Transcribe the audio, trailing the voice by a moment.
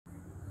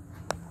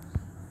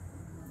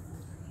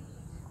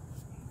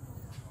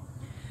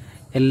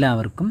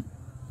എല്ലാവർക്കും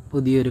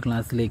പുതിയൊരു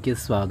ക്ലാസ്സിലേക്ക്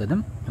സ്വാഗതം.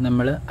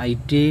 നമ്മൾ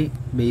ITI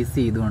ബേസ്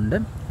ചെയ്തുകൊണ്ട്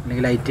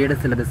അല്ലെങ്കിൽ ITIയുടെ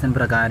സിലബസിന്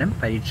പ്രകാരം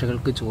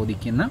പരീക്ഷകൾക്ക്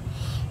ചോദിക്കുന്ന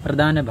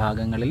പ്രധാന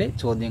ഭാഗങ്ങളിലെ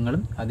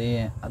ചോദ്യങ്ങളും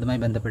അതുമായി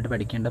ബന്ധപ്പെട്ട്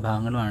പഠിക്കേണ്ട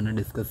ഭാഗങ്ങളുമാണ്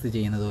ഡിസ്കസ്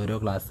ചെയ്യുന്നത് ഓരോ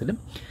ക്ലാസ്സിലും.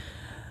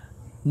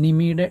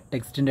 നിമിയുടെ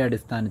ടെക്സ്റ്റിൻ്റെ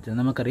അടിസ്ഥാനത്തിൽ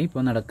നമുക്കറിയാം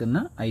ഇപ്പോൾ നടക്കുന്ന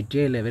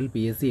ITI ലെവൽ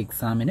PSC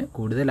എക്സാമിന്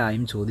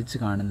കൂടുതലായും ചോദിച്ചു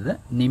കാണുന്നത്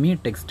നിമി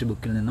ടെക്സ്റ്റ്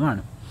ബുക്കിൽ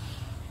നിന്നുമാണ്.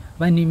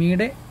 അപ്പോൾ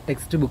നിമിയുടെ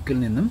ടെക്സ്റ്റ് ബുക്കിൽ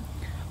നിന്നും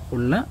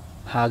ഉള്ള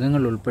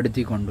ഭാഗങ്ങൾ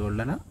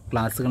ഉൾപ്പെടുത്തിക്കൊണ്ടുള്ള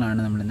ക്ലാസ്സുകളാണ്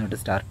നമ്മൾ ഇന്നോട്ട്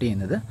സ്റ്റാർട്ട്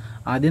ചെയ്യുന്നത്.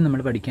 ആദ്യം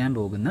നമ്മൾ പഠിക്കാൻ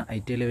പോകുന്ന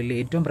ITI ലെവലിലെ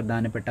ഏറ്റവും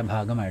പ്രധാനപ്പെട്ട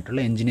ഭാഗമായിട്ടുള്ള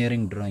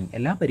എഞ്ചിനീയറിംഗ് ഡ്രോയിങ്.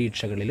 എല്ലാ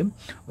പരീക്ഷകളിലും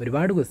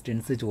ഒരുപാട്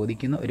ക്വസ്റ്റ്യൻസ്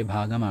ചോദിക്കുന്ന ഒരു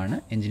ഭാഗമാണ്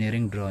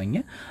എഞ്ചിനീയറിംഗ്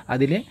ഡ്രോയിങ്.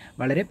 അതിലെ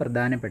വളരെ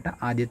പ്രധാനപ്പെട്ട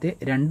ആദ്യത്തെ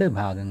രണ്ട്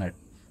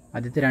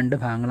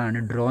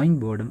ഭാഗങ്ങളാണ് ഡ്രോയിങ്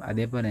ബോർഡും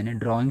അതേപോലെ തന്നെ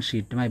ഡ്രോയിങ്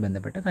ഷീറ്റുമായി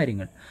ബന്ധപ്പെട്ട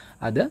കാര്യങ്ങൾ.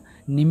 അത്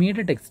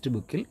നിമിയുടെ ടെക്സ്റ്റ്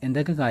ബുക്കിൽ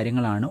എന്തൊക്കെ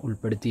കാര്യങ്ങളാണ്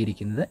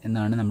ഉൾപ്പെടുത്തിയിരിക്കുന്നത്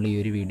എന്നാണ് നമ്മൾ ഈ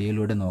ഒരു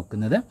വീഡിയോയിലൂടെ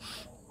നോക്കുന്നത്.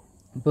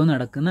 ഇപ്പോൾ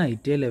നടക്കുന്ന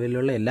ITI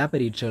ലെവലിലുള്ള എല്ലാ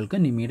പരീക്ഷകൾക്കും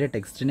നിമിയുടെ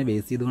ടെക്സ്റ്റിനെ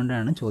ബേസ്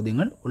ചെയ്തുകൊണ്ടാണ്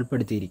ചോദ്യങ്ങൾ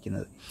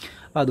ഉൾപ്പെടുത്തിയിരിക്കുന്നത്.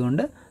 അപ്പോൾ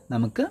അതുകൊണ്ട്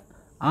നമുക്ക്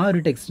ആ ഒരു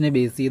ടെക്സ്റ്റിനെ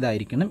ബേസ്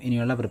ചെയ്തായിരിക്കണം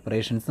ഇനിയുള്ള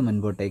പ്രിപ്പറേഷൻസ്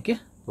മുൻപോട്ടേക്ക്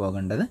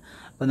പോകേണ്ടത്.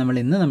 അപ്പോൾ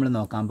നമ്മൾ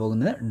നോക്കാൻ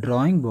പോകുന്നത്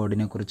ഡ്രോയിങ്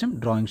ബോർഡിനെ കുറിച്ചും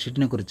ഡ്രോയിങ്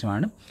ഷീറ്റിനെ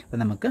കുറിച്ചുമാണ്. അപ്പോൾ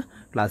നമുക്ക്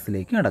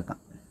ക്ലാസ്സിലേക്ക് കടക്കാം.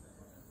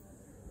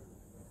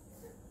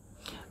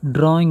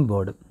 Drawing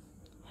board.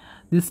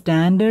 The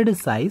standard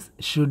size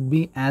should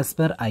be as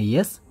per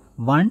IS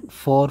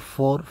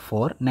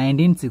 1444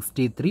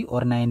 1963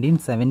 or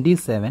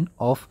 1977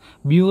 of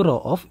bureau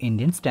of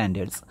Indian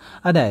standards.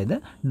 അതായത്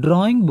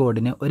ഡ്രോയിങ്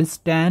ബോർഡിന് ഒരു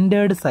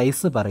സ്റ്റാൻഡേർഡ്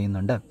സൈസ്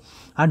പറയുന്നുണ്ട്.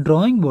 ആ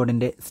ഡ്രോയിങ്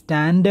ബോർഡിൻ്റെ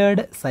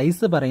സ്റ്റാൻഡേർഡ്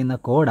സൈസ് പറയുന്ന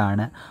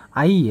കോഡാണ്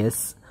IS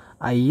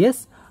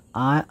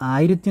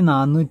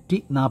 1444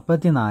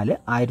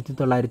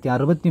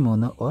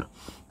 1963 ഓർ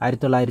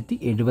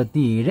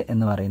 1977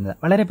 എന്ന് പറയുന്നത്.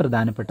 വളരെ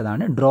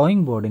പ്രധാനപ്പെട്ടതാണ്.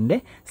 ഡ്രോയിങ് ബോർഡിൻ്റെ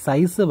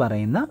സൈസ്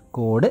പറയുന്ന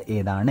കോഡ്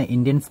ഏതാണ്?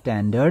 ഇന്ത്യൻ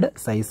സ്റ്റാൻഡേർഡ്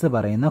സൈസ്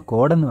പറയുന്ന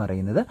കോഡ് എന്ന്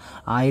പറയുന്നത്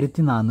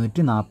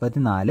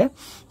 1444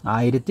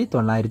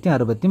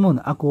 1963.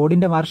 ആ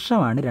കോഡിൻ്റെ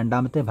വർഷമാണ്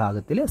രണ്ടാമത്തെ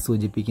ഭാഗത്തിൽ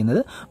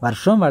സൂചിപ്പിക്കുന്നത്.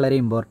 വർഷവും വളരെ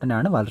ഇമ്പോർട്ടൻ്റ്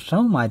ആണ്.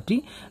 വർഷവും മാറ്റി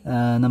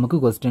നമുക്ക്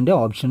ക്വസ്റ്റ്യൻ്റെ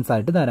ഓപ്ഷൻസ്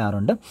ആയിട്ട്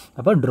തരാറുണ്ട്.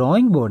 അപ്പോൾ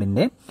ഡ്രോയിങ്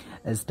ബോർഡിൻ്റെ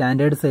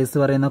സ്റ്റാൻഡേർഡ് സൈസ്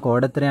പറയുന്ന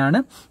കോഡ് എത്രയാണ്?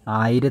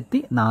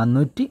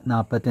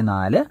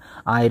 1444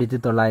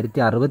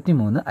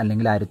 1963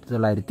 അല്ലെങ്കിൽ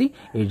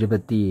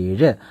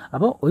 1977.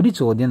 അപ്പോൾ ഒരു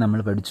ചോദ്യം നമ്മൾ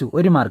പഠിച്ചു,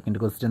 ഒരു മാർക്കിൻ്റെ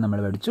ക്വസ്റ്റ്യൻ നമ്മൾ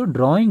പഠിച്ചു.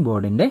 ഡ്രോയിങ്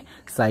ബോർഡിൻ്റെ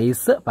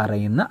സൈസ്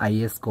പറയുന്ന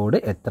IS കോഡ്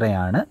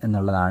എത്രയാണ്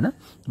എന്നുള്ളതാണ്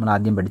നമ്മൾ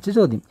ആദ്യം പഠിച്ച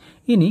ചോദ്യം.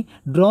 ഇനി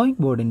ഡ്രോയിങ്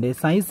ബോർഡിൻ്റെ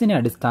സൈസിനെ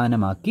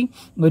അടിസ്ഥാനമാക്കി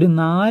ഒരു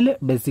 4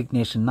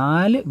 ഡെസിഗ്നേഷൻ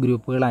 4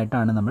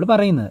 ഗ്രൂപ്പുകളായിട്ടാണ് നമ്മൾ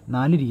പറയുന്നത്.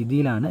 4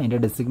 രീതിയിലാണ് അതിൻ്റെ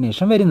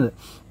ഡെസിഗ്നേഷൻ വരുന്നത്.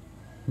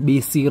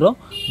 B0,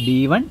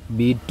 B1,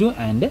 B2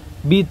 and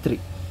B3.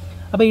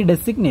 അപ്പോൾ ഈ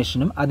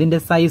ഡെസിഗ്നേഷനും അതിൻ്റെ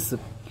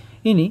സൈസും.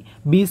 ഇനി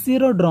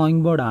B0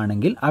 ഡ്രോയിങ് ബോർഡ്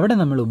ആണെങ്കിൽ അവിടെ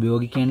നമ്മൾ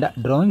ഉപയോഗിക്കേണ്ട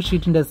ഡ്രോയിങ്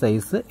ഷീറ്റിൻ്റെ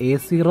സൈസ്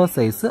A0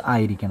 സൈസ്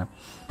ആയിരിക്കണം.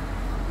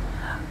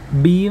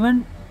 B1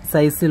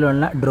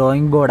 സൈസിലുള്ള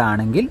ഡ്രോയിങ് ബോർഡ്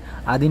ആണെങ്കിൽ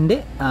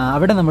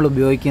അവിടെ നമ്മൾ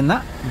ഉപയോഗിക്കുന്ന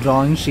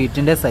ഡ്രോയിങ്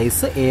ഷീറ്റിൻ്റെ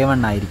സൈസ്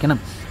A1 ആയിരിക്കണം.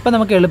 അപ്പോൾ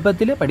നമുക്ക്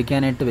എളുപ്പത്തിൽ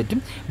പഠിക്കാനായിട്ട് പറ്റും.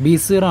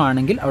 B0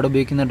 ആണെങ്കിൽ അവിടെ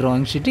ഉപയോഗിക്കുന്ന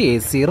ഡ്രോയിങ് ഷീറ്റ്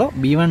A0,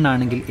 B1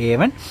 ആണെങ്കിൽ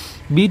A1,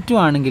 B2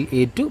 ആണെങ്കിൽ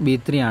A2,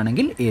 B3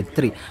 ആണെങ്കിൽ A3.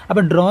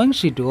 അപ്പോൾ ഡ്രോയിങ്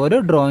ഷീറ്റ് ഓരോ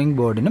ഡ്രോയിങ്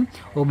ബോർഡിനും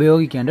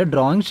ഉപയോഗിക്കേണ്ട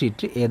ഡ്രോയിങ്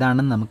ഷീറ്റ്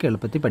ഏതാണെന്ന് നമുക്ക്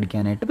എളുപ്പത്തിൽ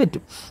പഠിക്കാനായിട്ട്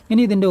പറ്റും.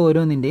 ഇനി ഇതിൻ്റെ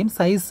ഓരോന്നിൻ്റെയും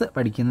സൈസ്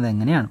പഠിക്കുന്നത്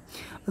എങ്ങനെയാണ്?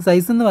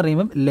 സൈസ് എന്ന്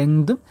പറയുമ്പം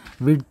ലെങ്തും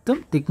വിഡ്ത്തും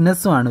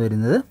തിക്നെസ്സും ആണ്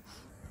വരുന്നത്.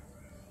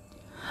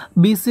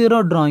 B0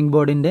 ഡ്രോയിങ്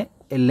ബോർഡിൻ്റെ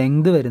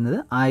ലെങ്ത് വരുന്നത്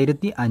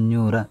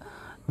 1500,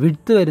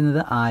 വിഡ്ത്ത്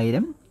വരുന്നത്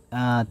 1000,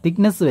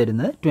 തിക്നെസ്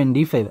വരുന്നത്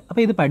 25.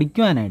 അപ്പോൾ ഇത്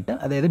പഠിക്കുവാനായിട്ട്,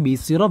 അതായത്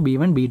B0,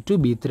 B1, B2,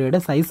 B3യുടെ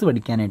സൈസ്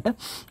പഠിക്കാനായിട്ട്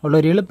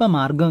ഉള്ളൊരു എളുപ്പ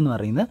മാർഗ്ഗം എന്ന്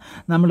പറയുന്നത്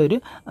നമ്മളൊരു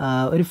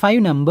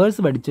 5 നമ്പേഴ്സ്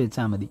പഠിച്ചു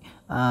വെച്ചാൽ മതി.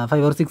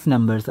 5 or 6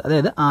 നമ്പേഴ്സ്.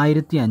 അതായത്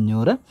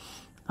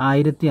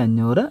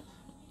 1500,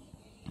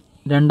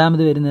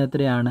 രണ്ടാമത് വരുന്നത്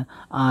എത്രയാണ്?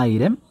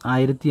 1000,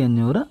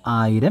 1500,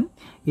 1000,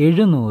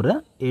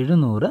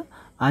 700,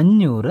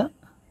 500,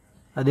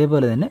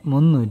 അതേപോലെ തന്നെ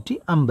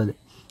 350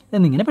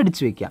 എന്നിങ്ങനെ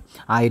പഠിച്ചു വയ്ക്കാം.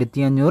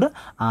 1500,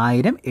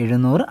 1000,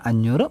 700,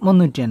 500,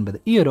 350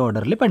 ഈ ഒരു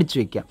ഓർഡറിൽ പഠിച്ചു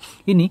വയ്ക്കാം.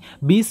 ഇനി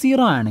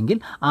B0 ആണെങ്കിൽ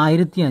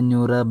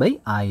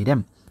 1500/1000.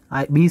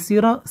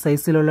 B0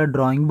 സൈസിലുള്ള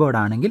ഡ്രോയിങ് ബോർഡ്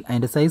ആണെങ്കിൽ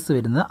അതിൻ്റെ സൈസ്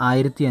വരുന്നത്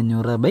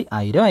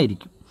 1500/1000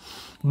 ആയിരിക്കും.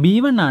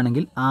 B1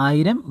 ആണെങ്കിൽ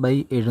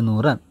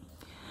 1000/700.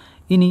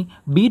 ഇനി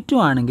B2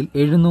 ആണെങ്കിൽ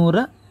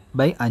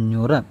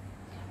 700/500.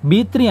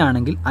 B3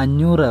 ആണെങ്കിൽ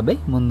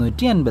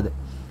 500/350.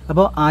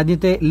 അപ്പോൾ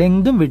ആദ്യത്തെ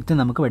ലെങ്തും വിഡ്ത്തും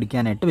നമുക്ക്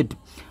പഠിക്കാനായിട്ട് പറ്റും.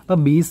 അപ്പോൾ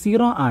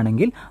B0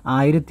 ആണെങ്കിൽ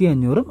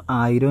 1500ഉം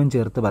 1000ഉം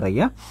ചേർത്ത്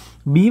പറയുക.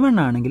 B1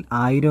 ആണെങ്കിൽ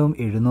 1000ഉം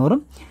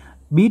 700ഉം,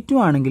 B2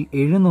 ആണെങ്കിൽ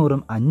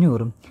 700ഉം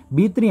 500ഉം,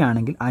 B3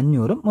 ആണെങ്കിൽ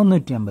 500ഉം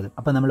 350.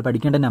 അപ്പോൾ നമ്മൾ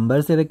പഠിക്കേണ്ട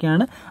നമ്പേഴ്സ്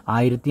ഏതൊക്കെയാണ്?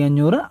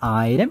 1500,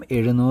 1000,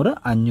 700,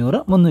 500,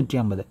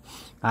 350.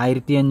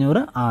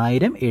 1500,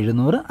 1000,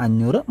 700,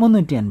 500,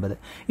 350.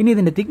 ഇനി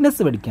ഇതിൻ്റെ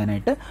തിക്നെസ്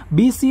പഠിക്കാനായിട്ട്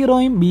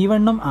B0യും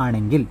B1ഉം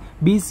ആണെങ്കിൽ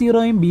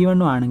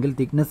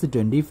തിക്നെസ്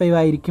 25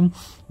 ആയിരിക്കും.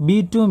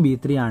 B2ഉം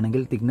B3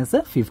 ആണെങ്കിൽ തിക്നെസ്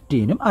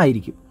 15ഉം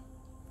ആയിരിക്കും.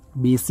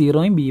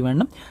 B0യും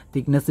B1ഉം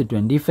തിക്നെസ്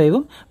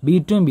 25ഉം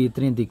B2ഉം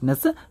B3യും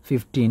തിക്നെസ്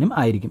 15ഉം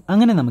ആയിരിക്കും.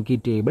 അങ്ങനെ നമുക്ക് ഈ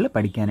ടേബിൾ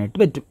പഠിക്കാനായിട്ട്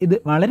പറ്റും. ഇത്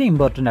വളരെ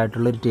ഇമ്പോർട്ടൻ്റ്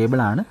ആയിട്ടുള്ളൊരു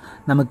ടേബിളാണ്.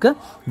 നമുക്ക്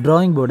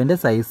ഡ്രോയിങ് ബോർഡിൻ്റെ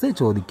സൈസ്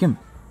ചോദിക്കും.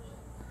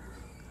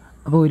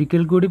 അപ്പോൾ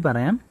ഒരിക്കൽ കൂടി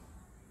പറയാം,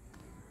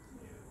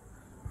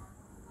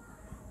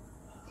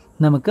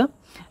 നമുക്ക്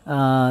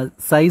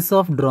സൈസ്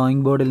ഓഫ്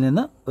ഡ്രോയിങ് ബോർഡിൽ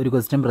നിന്ന് ഒരു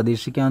ക്വസ്റ്റ്യൻ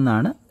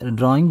പ്രതീക്ഷിക്കാവുന്നതാണ്.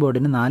 ഡ്രോയിങ്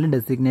ബോർഡിന് 4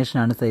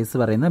 ഡെസിഗ്നേഷനാണ് സൈസ്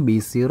പറയുന്നത്: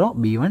 B0,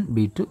 B1,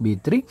 B2,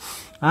 B3.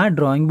 ആ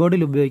ഡ്രോയിങ്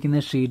ബോർഡിൽ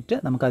ഉപയോഗിക്കുന്ന ഷീറ്റ്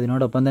നമുക്ക്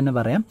അതിനോടൊപ്പം തന്നെ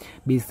പറയാം.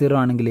 B0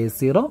 ആണെങ്കിൽ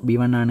A0,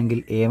 B1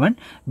 ആണെങ്കിൽ A1,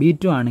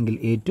 B2 ആണെങ്കിൽ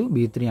A2,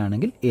 B3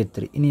 ആണെങ്കിൽ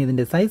A3. ഇനി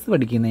ഇതിൻ്റെ സൈസ്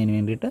പഠിക്കുന്നതിന്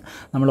വേണ്ടിയിട്ട്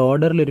നമ്മൾ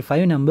ഓർഡറിൽ ഒരു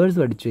 5 നമ്പേഴ്സ്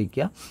പഠിച്ചു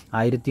വയ്ക്കുക: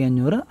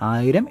 1500,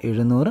 1000,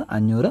 700,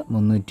 500,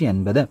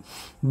 350.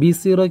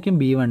 B0ക്കും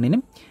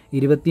B1നും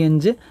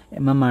 25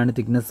 mm ആണ്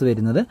തിക്നെസ്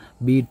വരുന്നത്.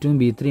 B2ഉം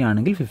B3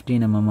 ആണെങ്കിൽ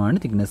 15 mm ആണ്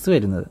തിക്നെസ്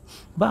വരുന്നത്.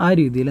 അപ്പോൾ ആ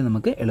രീതിയിൽ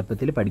നമുക്ക്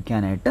എളുപ്പത്തിൽ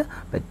പഠിക്കാനായിട്ട്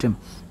പറ്റും.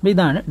 അപ്പോൾ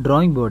ഇതാണ്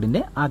ഡ്രോയിങ്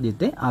ബോർഡിൻ്റെ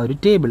ആദ്യത്തെ ആ ഒരു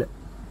ടേബിൾ.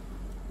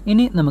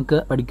 ഇനി നമുക്ക്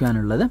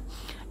പഠിക്കാനുള്ളത്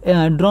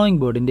ഡ്രോയിങ്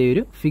ബോർഡിൻ്റെ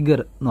ഒരു ഫിഗർ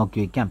നോക്കി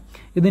വയ്ക്കാം.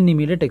 ഇത്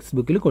നിമിയുടെ ടെക്സ്റ്റ്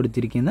ബുക്കിൽ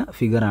കൊടുത്തിരിക്കുന്ന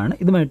ഫിഗറാണ്.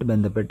 ഇതുമായിട്ട്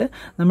ബന്ധപ്പെട്ട്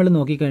നമ്മൾ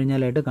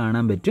നോക്കിക്കഴിഞ്ഞാലായിട്ട്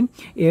കാണാൻ പറ്റും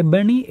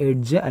എബണി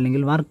എഡ്ജ്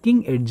അല്ലെങ്കിൽ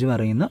വർക്കിംഗ് എഡ്ജ്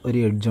പറയുന്ന ഒരു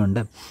എഡ്ജുണ്ട്.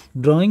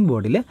 ഡ്രോയിങ്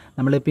ബോർഡിൽ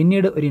നമ്മൾ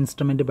പിന്നീട് ഒരു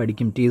ഇൻസ്ട്രുമെൻറ്റ്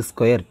പഠിക്കും, ടി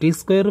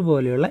സ്ക്വയർ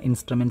പോലെയുള്ള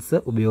ഇൻസ്ട്രുമെൻറ്റ്സ്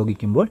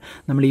ഉപയോഗിക്കുമ്പോൾ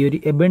നമ്മൾ ഈ ഒരു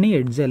എബണി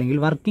എഡ്ജ് അല്ലെങ്കിൽ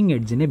working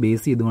എഡ്ജിനെ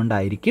base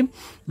ചെയ്തുകൊണ്ടായിരിക്കും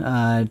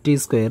T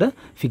square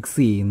fix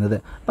ചെയ്യുന്നത്.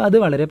 അപ്പോൾ അത്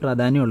വളരെ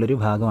പ്രാധാന്യമുള്ളൊരു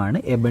ഭാഗമാണ്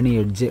എബണി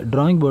എഡ്ജ്.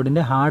 ഡ്രോയിങ്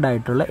ബോർഡിൻ്റെ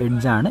ഹാർഡായിട്ടുള്ള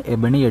എഡ്ജാണ്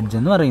എബണി എഡ്ജ്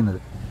എന്ന് പറയുന്നത്.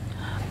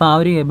 അപ്പോൾ ആ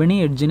ഒരു എബണി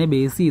എഡ്ജിനെ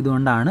ബേസ്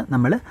ചെയ്തുകൊണ്ടാണ്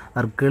നമ്മൾ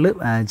വർക്കുകൾ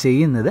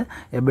ചെയ്യുന്നത്.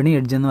 എബണി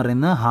എഡ്ജ് എന്ന്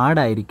പറയുന്നത്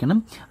ഹാർഡായിരിക്കണം,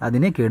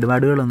 അതിന്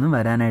കേടുപാടുകളൊന്നും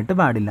വരാനായിട്ട്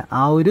പാടില്ല.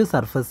 ആ ഒരു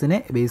സർഫസിനെ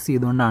ബേസ്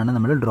ചെയ്തുകൊണ്ടാണ്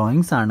നമ്മൾ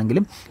ഡ്രോയിങ്സ്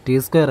ആണെങ്കിലും ടി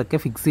സ്ക്വയർ ഒക്കെ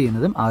ഫിക്സ്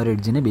ചെയ്യുന്നതും ആ ഒരു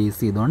എഡ്ജിനെ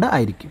ബേസ് ചെയ്തുകൊണ്ട്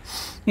ആയിരിക്കും.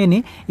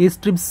 ഇനി ഈ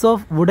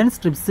വുഡൻ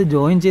സ്ട്രിപ്സ്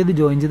ജോയിൻ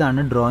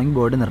ചെയ്താണ് ഡ്രോയിങ്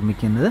ബോർഡ്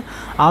നിർമ്മിക്കുന്നത്.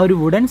 ആ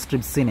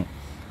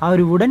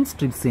ഒരു വുഡൻ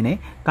സ്ട്രിപ്സിനെ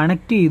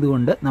കണക്ട്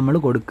ചെയ്തുകൊണ്ട് നമ്മൾ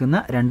കൊടുക്കുന്ന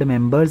 2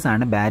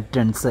 മെമ്പേഴ്സാണ്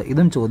ബാറ്റൺസ്.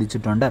 ഇതും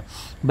ചോദിച്ചിട്ടുണ്ട്.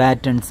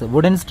 ബാറ്റൺസ്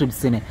വുഡൻ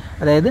സ്ട്രിപ്സിനെ,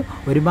 അതായത്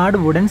ഒരുപാട്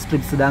വുഡൻ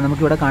സ്ട്രിപ്സ് ഇതാ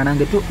നമുക്കിവിടെ കാണാൻ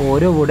പറ്റും.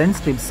 ഓരോ വുഡൻ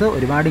സ്ട്രിപ്സ്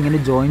ഒരുപാട്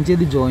ഇങ്ങനെ ജോയിൻ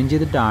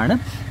ചെയ്തിട്ടാണ്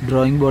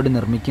ഡ്രോയിങ് ബോർഡ്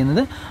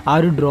നിർമ്മിക്കുന്നത്. ആ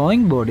ഒരു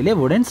ഡ്രോയിങ് ബോർഡിലെ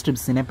വുഡൻ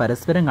സ്ട്രിപ്സിനെ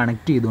പരസ്പരം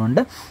കണക്ട്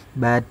ചെയ്തുകൊണ്ട്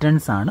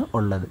ബാറ്റൺസ് ആണ്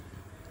ഉള്ളത്.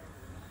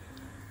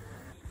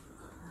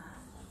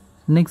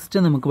 നെക്സ്റ്റ്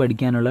നമുക്ക്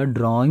പഠിക്കാനുള്ള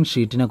ഡ്രോയിങ്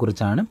ഷീറ്റിനെ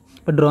കുറിച്ചാണ്.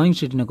 അപ്പോൾ ഡ്രോയിങ്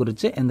ഷീറ്റിനെ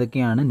കുറിച്ച്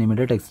എന്തൊക്കെയാണ്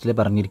നിമിയുടെ ടെക്സ്റ്റിൽ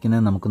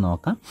പറഞ്ഞിരിക്കുന്നത് നമുക്ക്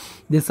നോക്കാം.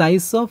 The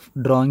size of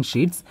drawing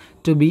sheets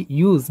to be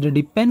used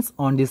depends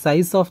on the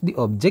size of the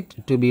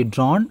object to B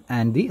drone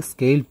and the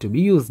scale two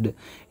be used.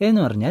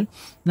 എന്ന് പറഞ്ഞാൽ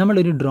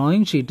നമ്മളൊരു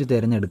ഡ്രോയിങ് ഷീറ്റ്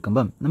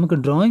തിരഞ്ഞെടുക്കുമ്പം നമുക്ക്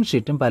ഡ്രോയിങ്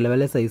ഷീറ്റും പല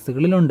പല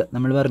സൈസുകളിലുണ്ട്.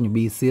 നമ്മൾ പറഞ്ഞു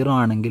B0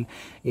 ആണെങ്കിൽ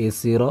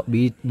A0,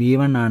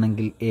 B1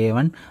 ആണെങ്കിൽ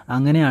A1,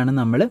 അങ്ങനെയാണ്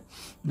നമ്മൾ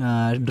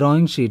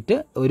ഡ്രോയിങ് ഷീറ്റ്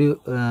ഒരു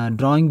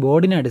ഡ്രോയിങ്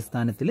ബോർഡിൻ്റെ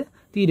അടിസ്ഥാനത്തിൽ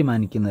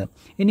തീരുമാനിക്കുന്നത്.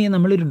 ഇനി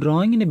നമ്മളൊരു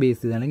ഡ്രോയിങ്ങിനെ ബേസ്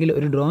ചെയ്ത് അല്ലെങ്കിൽ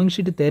ഒരു ഡ്രോയിങ്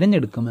ഷീറ്റ്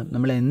തിരഞ്ഞെടുക്കുമ്പോൾ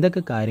നമ്മൾ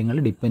എന്തൊക്കെ കാര്യങ്ങൾ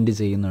ഡിപ്പെൻഡ്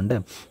ചെയ്യുന്നുണ്ട്.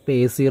 ഇപ്പോൾ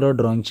A0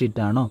 ഡ്രോയിങ്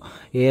ഷീറ്റാണോ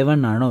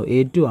A1 ആണോ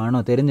A2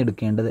 ആണോ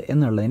തിരഞ്ഞെടുക്കേണ്ടത്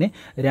എന്നുള്ളതിനെ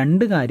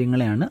 2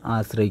 കാര്യങ്ങളെയാണ്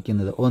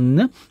ആശ്രയിക്കുന്നത്.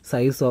 ഒന്ന്,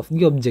 സൈസ് ഓഫ്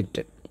ദി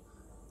ഒബ്ജക്റ്റ്,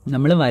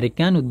 നമ്മൾ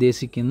വരയ്ക്കാൻ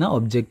ഉദ്ദേശിക്കുന്ന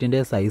ഒബ്ജക്റ്റിൻ്റെ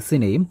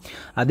സൈസിനെയും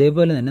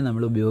അതേപോലെ തന്നെ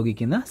നമ്മൾ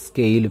ഉപയോഗിക്കുന്ന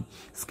സ്കെയിലും.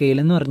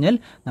 സ്കെയിലെന്ന് പറഞ്ഞാൽ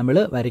നമ്മൾ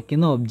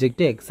വരയ്ക്കുന്ന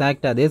ഒബ്ജക്റ്റ്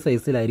എക്സാക്റ്റ് അതേ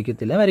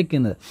സൈസിലായിരിക്കത്തില്ല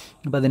വരയ്ക്കുന്നത്.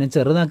 അപ്പോൾ അതിനെ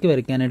ചെറുതാക്കി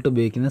വരയ്ക്കാനായിട്ട്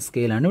ഉപയോഗിക്കുന്ന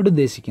സ്കെയിലാണ് ഇവിടെ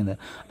ഉദ്ദേശിക്കുന്നത്.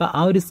 അപ്പോൾ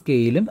ആ ഒരു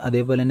സ്കെയിലും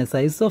അതേപോലെ തന്നെ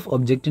സൈസ് ഓഫ്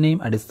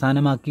ഒബ്ജക്റ്റിനെയും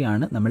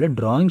അടിസ്ഥാനമാക്കിയാണ് നമ്മൾ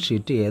ഡ്രോയിങ്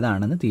ഷീറ്റ്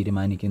ഏതാണെന്ന്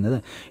തീരുമാനിക്കുന്നത്.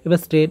 ഇപ്പോൾ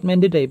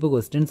സ്റ്റേറ്റ്മെൻറ്റ് ടൈപ്പ്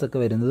ക്വസ്റ്റ്യൻസ് ഒക്കെ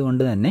വരുന്നത്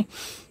കൊണ്ട് തന്നെ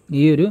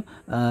ഈ ഒരു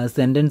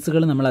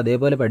സെൻറ്റൻസുകൾ നമ്മൾ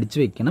അതേപോലെ പഠിച്ചു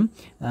വെക്കണം.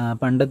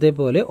 പണ്ടത്തെ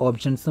പോലെ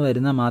ഓപ്ഷൻസ്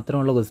വരുന്ന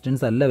മാത്രമുള്ള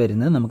ക്വസ്റ്റ്യൻസ് അല്ല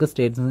വരുന്നത്. നമുക്ക്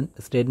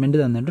സ്റ്റേറ്റ്മെൻറ്റ്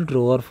തന്നിട്ട്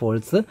ട്രൂ ഓർ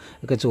ഫോൾസ്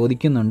ഒക്കെ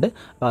ചോദിക്കുന്നുണ്ട്.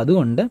 അപ്പോൾ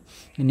അതുകൊണ്ട്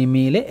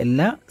നിമിയിലെ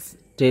എല്ലാ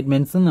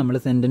സ്റ്റേറ്റ്മെൻറ്റ്സും നമ്മൾ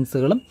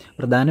സെൻറ്റൻസുകളും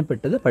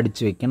പ്രധാനപ്പെട്ടത്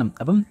പഠിച്ചു വെക്കണം.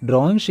 അപ്പം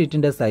ഡ്രോയിങ്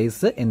ഷീറ്റിൻ്റെ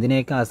സൈസ്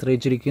എന്തിനെയൊക്കെ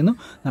ആശ്രയിച്ചിരിക്കുന്നു?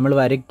 നമ്മൾ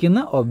വരയ്ക്കുന്ന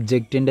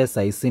ഒബ്ജക്റ്റിൻ്റെ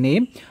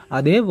സൈസിനെയും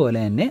അതേപോലെ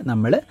തന്നെ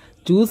നമ്മൾ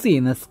ചൂസ്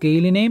ചെയ്യുന്ന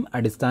സ്കെയിലിനെയും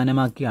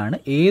അടിസ്ഥാനമാക്കിയാണ്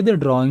ഏത്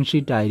ഡ്രോയിങ്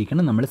ഷീറ്റ്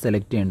ആയിരിക്കണം നമ്മൾ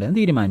സെലക്ട് ചെയ്യേണ്ടതെന്ന്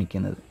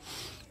തീരുമാനിക്കുന്നത്.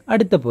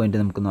 അടുത്ത പോയിന്റ്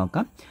നമുക്ക്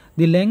നോക്കാം.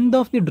 The length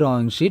of the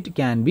drawing sheet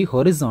can be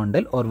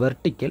horizontal or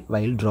vertical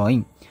while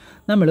drawing.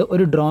 നമ്മൾ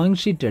ഒരു ഡ്രോയിങ്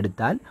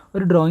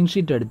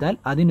ഷീറ്റ് എടുത്താൽ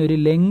അതിനൊരു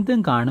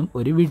ലെങ്തും കാണും,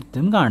 ഒരു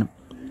വിഡ്ത്തും കാണും.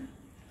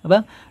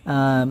 അപ്പോൾ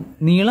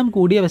നീളം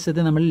കൂടിയ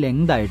വശത്തെ നമ്മൾ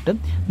ലെങ്തായിട്ടും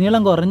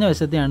നീളം കുറഞ്ഞ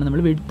വശത്തെയാണ്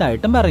നമ്മൾ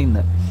വിഡ്ത്തായിട്ടും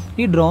പറയുന്നത്.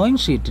 ഈ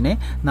ഡ്രോയിങ് ഷീറ്റിനെ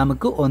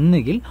നമുക്ക്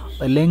ഒന്നുകിൽ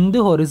ലെങ്ത്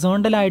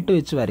ഹൊറിസോണ്ടലായിട്ട്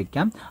വെച്ച്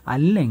വരയ്ക്കാം,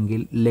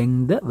 അല്ലെങ്കിൽ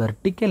ലെങ്ത്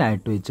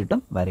വെർട്ടിക്കലായിട്ട് വെച്ചിട്ടും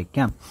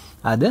വരയ്ക്കാം.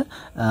 അത്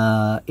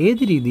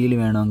ഏത് രീതിയിൽ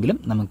വേണമെങ്കിലും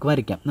നമുക്ക്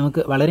വരയ്ക്കാം.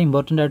 നമുക്ക് വളരെ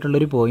ഇമ്പോർട്ടൻ്റ്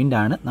ആയിട്ടുള്ളൊരു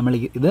പോയിൻ്റാണ്. നമ്മൾ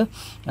ഇത്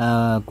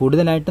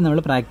കൂടുതലായിട്ട് നമ്മൾ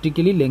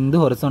പ്രാക്ടിക്കലി ലെങ്ത്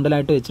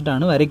ഹൊറിസോണ്ടലായിട്ട്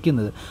വെച്ചിട്ടാണ്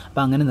വരയ്ക്കുന്നത്.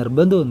 അപ്പോൾ അങ്ങനെ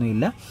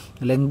നിർബന്ധമൊന്നുമില്ല.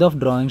 Length of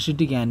drawing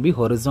sheet can be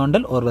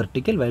horizontal or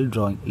vertical while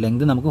drawing.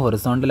 Length നമുക്ക്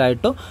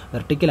ഹൊറിസോണ്ടലായിട്ടോ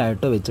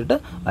വെർട്ടിക്കലായിട്ടോ വെച്ചിട്ട്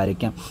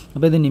വരയ്ക്കാം.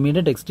 അപ്പോൾ ഇത്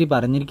നിമിയുടെ ടെക്സ്റ്റിൽ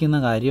പറഞ്ഞിരിക്കുന്ന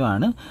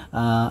കാര്യമാണ്.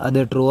 അത്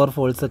ട്രൂ ഓർ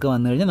ഫോൾസ് ഒക്കെ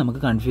വന്നു കഴിഞ്ഞാൽ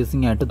നമുക്ക്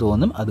കൺഫ്യൂസിംഗ് ആയിട്ട്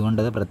തോന്നും. അതുകൊണ്ട്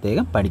അത്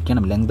പ്രത്യേകം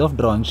പഠിക്കണം. ലെങ്ത് ഓഫ്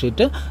ഡ്രോയിങ്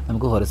ഷീറ്റ്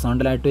നമുക്ക്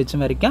ഹൊറിസോണ്ടലായിട്ട് വെച്ചും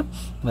വരയ്ക്കാം,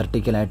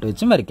 വെർട്ടിക്കലായിട്ട്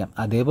വെച്ചും വരയ്ക്കാം.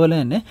 അതേപോലെ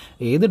തന്നെ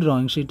ഏത്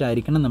ഡ്രോയിങ് ഷീറ്റ്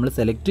ആയിരിക്കണം നമ്മൾ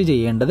സെലക്ട്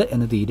ചെയ്യേണ്ടത്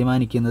എന്ന്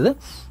തീരുമാനിക്കുന്നത്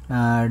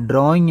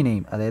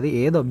ഡ്രോയിങ്ങിനെയും, അതായത്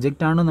ഏത്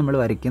ഒബ്ജക്റ്റാണോ നമ്മൾ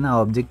വരയ്ക്കുന്ന ആ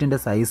ഒബ്ജക്റ്റിൻ്റെ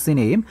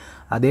സൈസിനെയും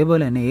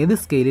അതേപോലെ തന്നെ ഏത്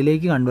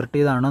സ്കെയിലിലേക്ക് കൺവെർട്ട്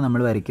ചെയ്താണോ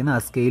നമ്മൾ വരയ്ക്കുന്ന ആ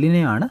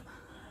സ്കെയിലിനെയാണ്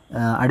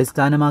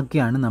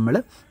അടിസ്ഥാനമാക്കിയാണ് നമ്മൾ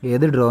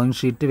ഏത് ഡ്രോയിങ്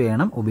ഷീറ്റ്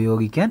വേണം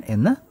ഉപയോഗിക്കാൻ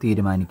എന്ന്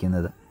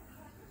തീരുമാനിക്കുന്നത്.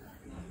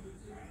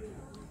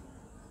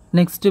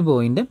 Next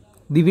point,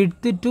 the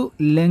width to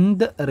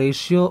length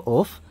ratio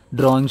of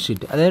drawing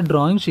sheet. അതായത്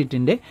ഡ്രോയിങ്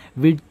ഷീറ്റിൻ്റെ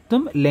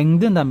വിഡ്ത്തും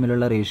ലെങ്തും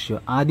തമ്മിലുള്ള റേഷ്യോ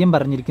ആദ്യം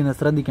പറഞ്ഞിരിക്കുന്നത്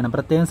ശ്രദ്ധിക്കണം,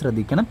 പ്രത്യേകം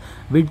ശ്രദ്ധിക്കണം.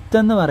 വിഡ്ത്ത്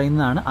എന്ന്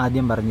പറയുന്നതാണ്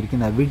ആദ്യം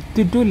പറഞ്ഞിരിക്കുന്നത്.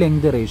 വിഡ്ത്ത് ടു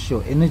ലെങ്ത് റേഷ്യോ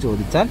എന്ന്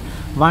ചോദിച്ചാൽ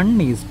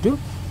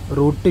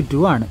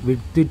 1:√2 ആണ്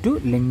വിഡ്ത്ത് ടു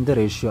ലെങ്ത്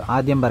റേഷ്യോ.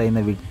 ആദ്യം പറയുന്ന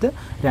വിഡ്ത്ത്,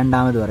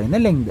 രണ്ടാമത് പറയുന്ന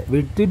length.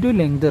 Width to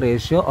length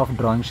ratio of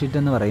drawing sheet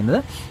എന്ന് പറയുന്നത്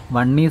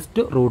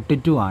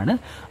 1:√2 ആണ്.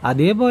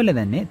 അതേപോലെ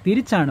തന്നെ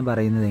തിരിച്ചാണ്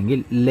പറയുന്നതെങ്കിൽ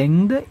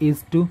ലെങ്ത്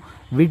ഈസ് ടു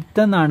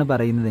വിഡ്ത്ത് എന്നാണ്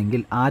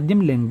പറയുന്നതെങ്കിൽ ആദ്യം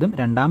ലെങ്തും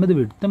രണ്ടാമത്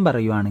വിഡ്ത്തും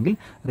പറയുവാണെങ്കിൽ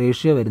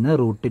റേഷ്യോ വരുന്നത്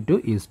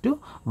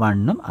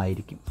 √2:1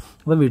 ആയിരിക്കും.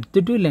 അപ്പോൾ width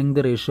to length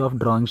ratio of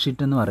drawing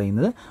sheet എന്ന്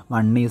പറയുന്നത്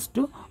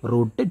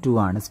 1:√2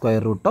 ആണ്.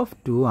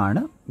 √2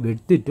 ആണ്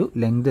width to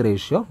length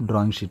ratio of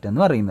drawing sheet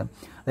എന്ന് പറയുന്നത്.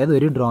 അതായത്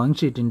ഒരു ഡ്രോയിങ്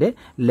ഷീറ്റിൻ്റെ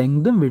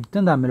ലെങ്തും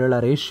വിഡ്ത്തും തമ്മിലുള്ള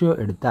റേഷ്യോ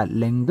എടുത്താൽ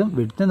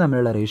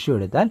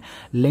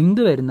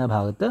ലെങ്ത് വരുന്ന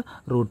ഭാഗത്ത്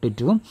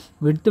 √2ഉം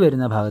വിഡ്ത്ത്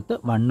വരുന്ന ഭാഗത്ത്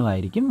 1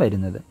 ആയിരിക്കും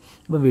വരുന്നത്.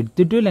 അപ്പോൾ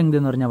വിഡ്ത്ത് ടു ലെങ്ത്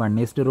എന്ന് പറഞ്ഞാൽ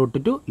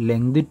 1:√2,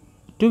 ലെങ്ത്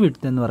ടു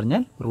വിഡ്ത്ത് എന്ന്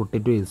പറഞ്ഞാൽ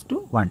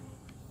 √2:1.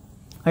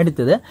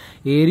 അടുത്തത്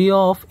area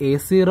of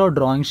A0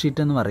 drawing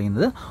sheet എന്ന്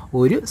പറയുന്നത്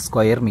 1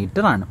 സ്ക്വയർ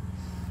മീറ്റർ ആണ്.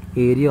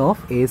 Area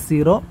of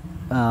A0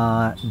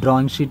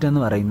 drawing sheet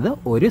എന്ന് പറയുന്നത്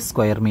 1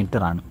 സ്ക്വയർ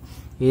മീറ്റർ ആണ്.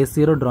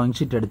 A0 ഡ്രോയിങ്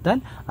ഷീറ്റ് എടുത്താൽ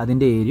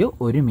അതിൻ്റെ ഏരിയ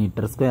 1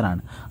 മീറ്റർ സ്ക്വയർ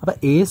ആണ്. അപ്പോൾ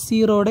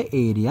A0യുടെ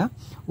ഏരിയ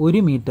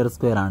 1 മീറ്റർ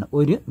സ്ക്വയർ ആണ്,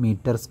 1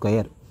 മീറ്റർ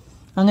സ്ക്വയർ.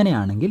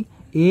 അങ്ങനെയാണെങ്കിൽ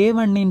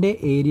A1ൻ്റെ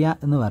ഏരിയ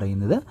എന്ന്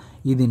പറയുന്നത്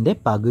ഇതിൻ്റെ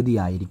പകുതി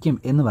ആയിരിക്കും,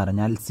 എന്ന്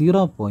പറഞ്ഞാൽ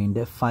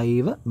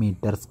 0.5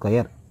 മീറ്റർ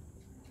സ്ക്വയർ.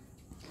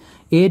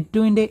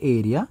 A2ൻ്റെ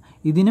ഏരിയ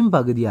ഇതിനും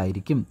പകുതി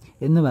ആയിരിക്കും,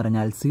 എന്ന്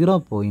പറഞ്ഞാൽ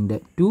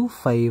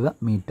 0.25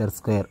 മീറ്റർ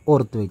സ്ക്വയർ.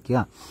 ഓർത്ത് വയ്ക്കുക.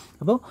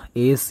 അപ്പോൾ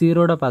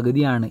A0യുടെ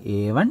പകുതിയാണ്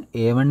A1,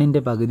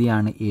 A1ൻ്റെ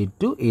പകുതിയാണ്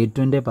A2,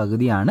 A2ൻ്റെ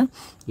പകുതിയാണ്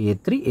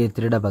A3,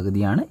 A3യുടെ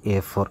പകുതിയാണ്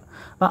A4.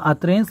 അപ്പോൾ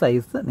അത്രയും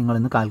സൈസ്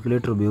നിങ്ങളൊന്ന്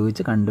കാൽക്കുലേറ്റർ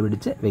ഉപയോഗിച്ച്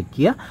കണ്ടുപിടിച്ച്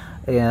വയ്ക്കുക.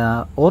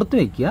 ഓർത്ത്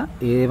വയ്ക്കുക,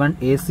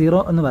 A0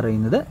 എന്ന്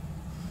പറയുന്നത്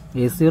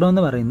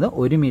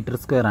 1 മീറ്റർ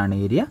സ്ക്വയർ ആണ്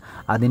ഏരിയ.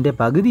 അതിൻ്റെ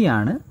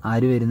പകുതിയാണ്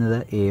ആര് വരുന്നത്?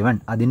 A1.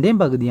 അതിൻ്റെയും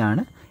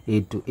പകുതിയാണ്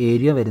A2.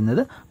 ഏരിയ വരുന്നത്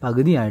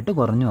പകുതിയായിട്ട്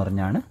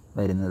കുറഞ്ഞാണ്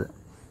വരുന്നത്.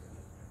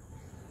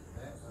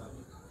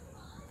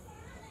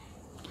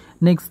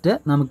 നെക്സ്റ്റ്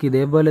നമുക്ക്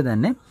ഇതേപോലെ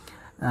തന്നെ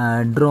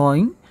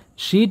ഡ്രോയിങ്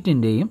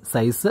ഷീറ്റിൻ്റെയും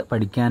സൈസ്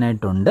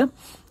പഠിക്കാനായിട്ടുണ്ട്.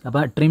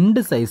 അപ്പോൾ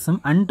ട്രിംഡ് സൈസും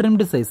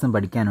അൺട്രിംഡ് സൈസും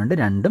പഠിക്കാനുണ്ട്.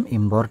 രണ്ടും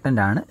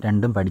ഇമ്പോർട്ടൻ്റ് ആണ്,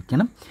 രണ്ടും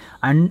പഠിക്കണം.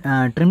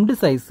 ട്രിംഡ്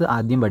സൈസ്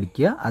ആദ്യം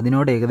പഠിക്കുക.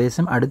 അതിനോട്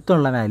ഏകദേശം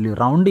അടുത്തുള്ള വാല്യൂ,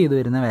 റൗണ്ട് ചെയ്ത്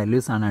വരുന്ന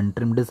വാല്യൂസാണ്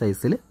അൺട്രിംഡ്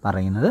സൈസിൽ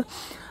പറയുന്നത്.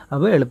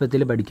 അപ്പോൾ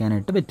എളുപ്പത്തിൽ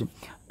പഠിക്കാനായിട്ട് പറ്റും.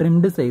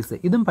 ട്രിംഡ് സൈസ്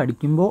ഇതും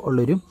പഠിക്കുമ്പോൾ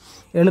ഉള്ളൊരു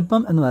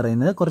എളുപ്പം എന്ന്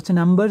പറയുന്നത് കുറച്ച്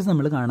നമ്പേഴ്സ്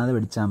നമ്മൾ കാണാതെ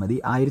പഠിച്ചാൽ മതി.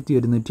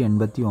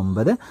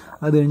 1189,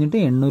 അത് കഴിഞ്ഞിട്ട്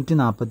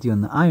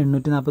 841. ആ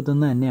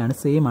 841 തന്നെയാണ്,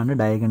 സെയിം ആണ്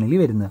ഡയഗണലി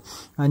വരുന്നത്.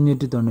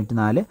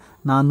 594,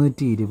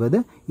 420,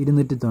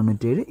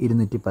 297,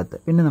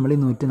 210. പിന്നെ നമ്മൾ ഈ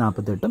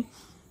 148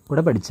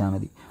 കൂടെ പഠിച്ചാൽ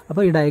മതി.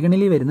 അപ്പോൾ ഈ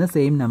ഡയഗണലി വരുന്ന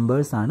സെയിം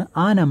നമ്പേഴ്സാണ്.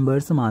 ആ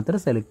നമ്പേഴ്സ് മാത്രം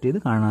സെലക്ട്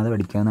ചെയ്ത് കാണാതെ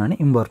പഠിക്കാവുന്നതാണ്.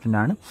 ഇമ്പോർട്ടൻ്റ്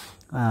ആണ്,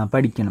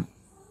 പഠിക്കണം.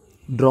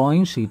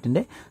 ഡ്രോയിങ്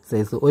ഷീറ്റിൻ്റെ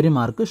സൈസ് 1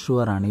 മാർക്ക്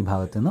ഷുവറാണ്. ഈ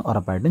ഭാഗത്ത് നിന്ന്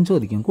ഉറപ്പായിട്ടും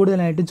ചോദിക്കും.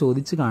 കൂടുതലായിട്ട്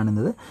ചോദിച്ച്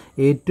കാണുന്നത്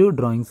A2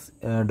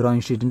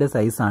 ഡ്രോയിങ് ഷീറ്റിൻ്റെ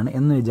സൈസാണ്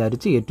എന്ന്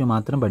വിചാരിച്ച് A2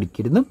 മാത്രം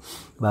പഠിക്കരുതും,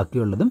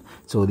 ബാക്കിയുള്ളതും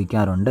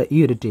ചോദിക്കാറുണ്ട്. ഈ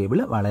ഒരു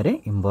ടേബിൾ വളരെ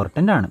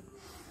ഇമ്പോർട്ടൻ്റ് ആണ്.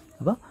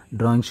 അപ്പോൾ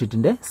ഡ്രോയിങ്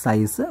ഷീറ്റിൻ്റെ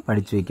സൈസ്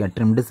പഠിച്ചു വയ്ക്കുക.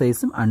 ട്രിംഡ്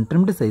സൈസും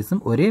അൺട്രിംഡ്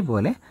സൈസും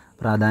ഒരേപോലെ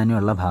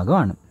പ്രാധാന്യമുള്ള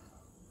ഭാഗമാണ്.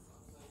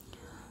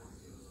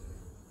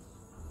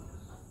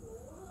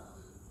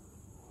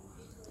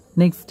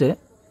 നെക്സ്റ്റ്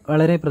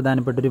വളരെ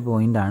പ്രധാനപ്പെട്ടൊരു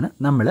പോയിൻ്റാണ്.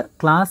 നമ്മൾ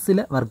ക്ലാസ്സിൽ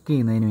വർക്ക്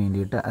ചെയ്യുന്നതിന്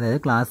വേണ്ടിയിട്ട്, അതായത്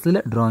ക്ലാസ്സിൽ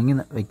ഡ്രോയിങ്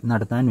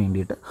നടത്താൻ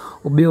വേണ്ടിയിട്ട്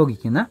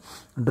ഉപയോഗിക്കുന്ന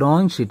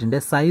ഡ്രോയിങ് ഷീറ്റിൻ്റെ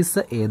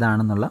സൈസ്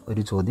ഏതാണെന്നുള്ള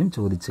ഒരു ചോദ്യം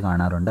ചോദിച്ച്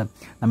കാണാറുണ്ട്.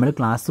 നമ്മൾ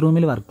ക്ലാസ്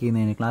റൂമിൽ വർക്ക്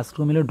ചെയ്യുന്നതിന്, ക്ലാസ്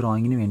റൂമിൽ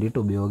ഡ്രോയിങ്ങിന് വേണ്ടിയിട്ട്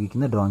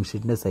ഉപയോഗിക്കുന്ന ഡ്രോയിങ്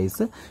ഷീറ്റിൻ്റെ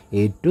സൈസ്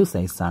A2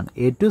 സൈസാണ്.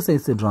 A2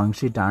 സൈസ് ഡ്രോയിങ്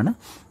ഷീറ്റാണ്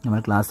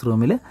നമ്മൾ ക്ലാസ്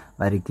റൂമിൽ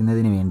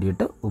വരയ്ക്കുന്നതിന്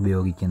വേണ്ടിയിട്ട്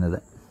ഉപയോഗിക്കുന്നത്.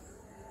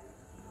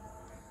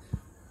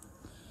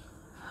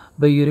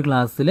 അപ്പോൾ ഈ ഒരു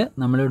ക്ലാസ്സിൽ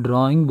നമ്മൾ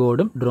ഡ്രോയിങ്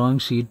ബോർഡും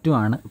ഡ്രോയിങ് ഷീറ്റും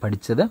ആണ്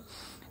പഠിച്ചത്.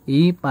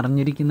 ഈ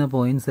പറഞ്ഞിരിക്കുന്ന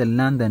പോയിൻറ്റ്സ്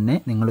എല്ലാം തന്നെ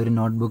നിങ്ങളൊരു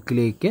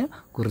നോട്ട്ബുക്കിലേക്ക്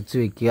കുറിച്ച്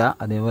വയ്ക്കുക.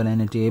 അതേപോലെ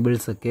തന്നെ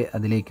ടേബിൾസൊക്കെ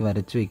അതിലേക്ക്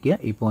വരച്ച് വയ്ക്കുക.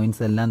 ഈ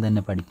പോയിൻറ്റ്സ് എല്ലാം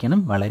തന്നെ പഠിക്കണം,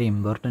 വളരെ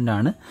ഇമ്പോർട്ടൻ്റ്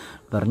ആണ്.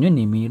 പറഞ്ഞു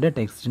നിമിയുടെ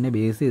ടെക്സ്റ്റിനെ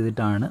ബേസ്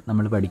ചെയ്തിട്ടാണ്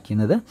നമ്മൾ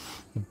പഠിക്കുന്നത്.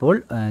 ഇപ്പോൾ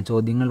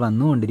ചോദ്യങ്ങൾ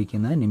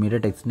വന്നുകൊണ്ടിരിക്കുന്നത് നിമിയുടെ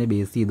ടെക്സ്റ്റിനെ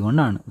ബേസ്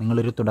ചെയ്തുകൊണ്ടാണ്.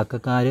 നിങ്ങളൊരു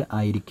തുടക്കക്കാർ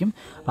ആയിരിക്കും.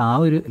 അപ്പോൾ ആ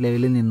ഒരു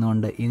ലെവലിൽ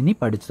നിന്നുകൊണ്ട് ഇനി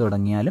പഠിച്ചു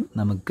തുടങ്ങിയാലും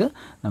നമുക്ക്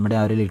നമ്മുടെ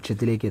ആ ഒരു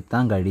ലക്ഷ്യത്തിലേക്ക്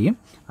എത്താൻ കഴിയും.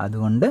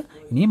 അതുകൊണ്ട്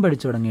ഇനിയും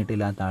പഠിച്ചു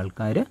തുടങ്ങിയിട്ടില്ലാത്ത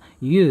ആൾക്കാർ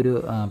ഈ ഒരു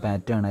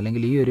പാറ്റേൺ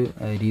അല്ലെങ്കിൽ ഈ ഒരു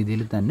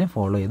രീതിയിൽ തന്നെ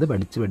ഫോളോ ചെയ്ത്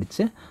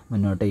പഠിച്ച്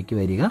മുന്നോട്ടേക്ക്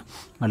വരിക.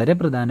 വളരെ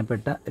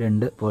പ്രധാനപ്പെട്ട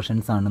 2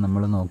 പോർഷൻസാണ്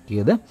നമ്മൾ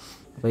നോക്കിയത്.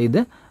 അപ്പോൾ ഇത്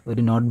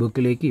ഒരു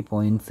നോട്ട്ബുക്കിലേക്ക് ഈ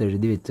പോയിൻറ്റ്സ്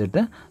എഴുതി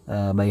വെച്ചിട്ട്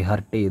ബൈ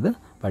ഹാർട്ട് ചെയ്ത്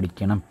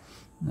പഠിക്കണം.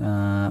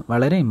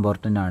 വളരെ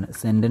ഇമ്പോർട്ടൻ്റ് ആണ്.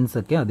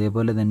 സെൻറ്റൻസൊക്കെ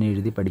അതേപോലെ തന്നെ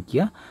എഴുതി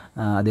പഠിക്കുക,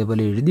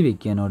 അതേപോലെ എഴുതി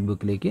വയ്ക്കുക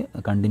നോട്ട്ബുക്കിലേക്ക്.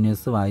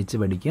 കണ്ടിന്യൂസ് വായിച്ച്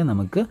പഠിക്കുക.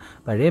 നമുക്ക്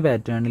പഴയ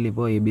പാറ്റേണിൽ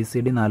ഇപ്പോൾ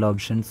ABCD 4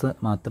 ഓപ്ഷൻസ്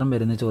മാത്രം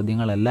വരുന്ന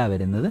ചോദ്യങ്ങളല്ല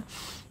വരുന്നത്.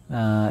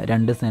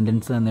 2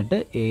 സെൻറ്റൻസ് തന്നിട്ട്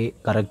A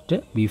കറക്റ്റ്,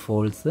 B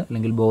ഫോൾസ്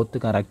അല്ലെങ്കിൽ ബോത്ത്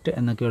കറക്റ്റ്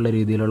എന്നൊക്കെയുള്ള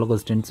രീതിയിലുള്ള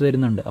ക്വസ്റ്റ്യൻസ്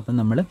വരുന്നുണ്ട്. അപ്പം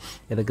നമ്മൾ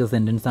ഏതൊക്കെ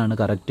സെൻറ്റൻസാണ്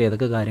കറക്റ്റ്,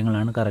 ഏതൊക്കെ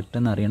കാര്യങ്ങളാണ് കറക്റ്റ്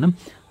എന്ന് അറിയണം.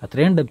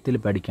 അത്രയും ഡെപ്തിൽ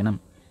പഠിക്കണം.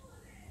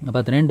 അപ്പോൾ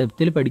അത്രയും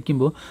ഡെപ്തിൽ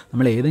പഠിക്കുമ്പോൾ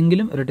നമ്മൾ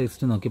ഏതെങ്കിലും ഒരു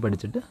ടെക്സ്റ്റ് നോക്കി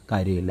പഠിച്ചിട്ട്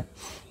കാര്യമില്ല.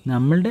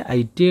 നമ്മളുടെ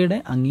ITIയുടെ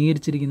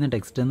അംഗീകരിച്ചിരിക്കുന്ന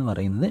ടെക്സ്റ്റ് എന്ന്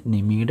പറയുന്നത്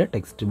നിമിയുടെ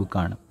ടെക്സ്റ്റ്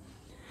ബുക്കാണ്.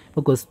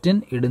 അപ്പോൾ ക്വസ്റ്റ്യൻ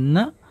ഇടുന്ന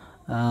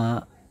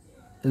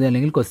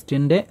ഇതല്ലെങ്കിൽ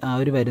ക്വസ്റ്റ്യൻ്റെ ആ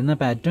ഒരു വരുന്ന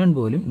പാറ്റേൺ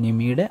പോലും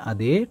നിമിയുടെ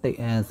അതേ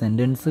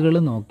സെൻറ്റൻസുകൾ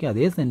നോക്കി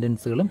അതേ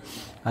സെൻറ്റൻസുകളും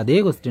അതേ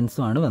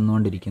ക്വസ്റ്റ്യൻസുമാണ്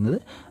വന്നുകൊണ്ടിരിക്കുന്നത്.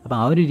 അപ്പോൾ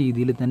ആ ഒരു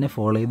രീതിയിൽ തന്നെ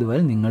ഫോളോ ചെയ്ത്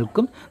പോയാൽ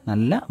നിങ്ങൾക്കും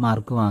നല്ല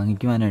മാർക്ക്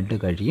വാങ്ങിക്കുവാനായിട്ട്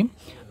കഴിയും.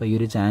 അപ്പോൾ ഈ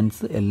ഒരു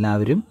ചാൻസ്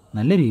എല്ലാവരും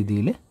നല്ല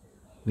രീതിയിൽ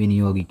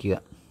വിനിയോഗിക്കുക.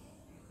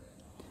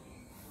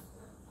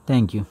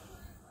 Thank you.